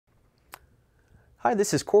Hi,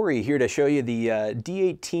 this is Corey here to show you the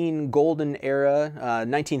D18 Golden Era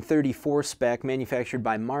 1934 spec manufactured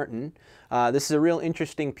by Martin. This is a real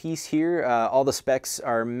interesting piece here. All the specs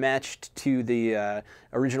are matched to the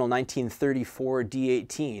original 1934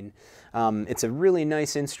 D18. It's a really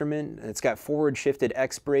nice instrument. It's got forward shifted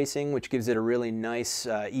X bracing, which gives it a really nice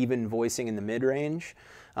even voicing in the mid-range.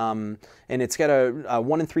 And it's got a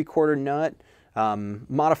 1 3/4 nut.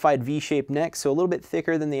 Modified V-shaped neck, so a little bit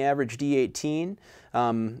thicker than the average D18,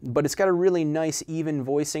 but it's got a really nice even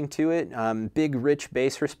voicing to it, big rich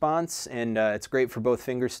bass response, and it's great for both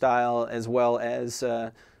fingerstyle as well as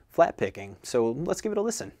flat picking. So let's give it a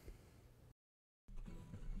listen.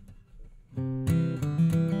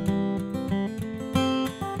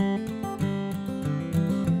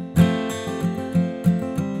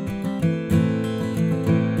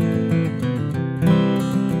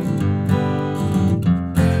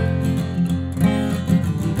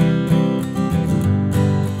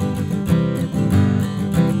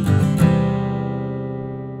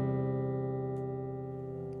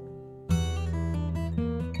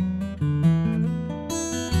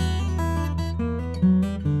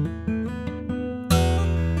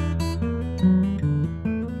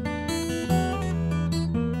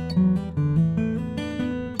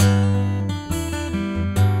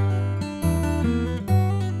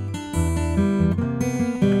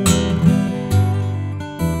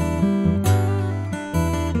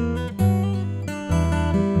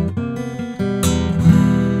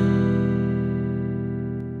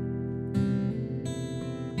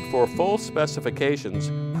 For full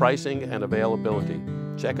specifications, pricing, and availability,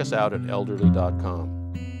 check us out at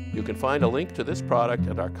elderly.com. You can find a link to this product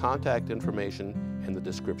and our contact information in the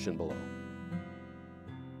description below.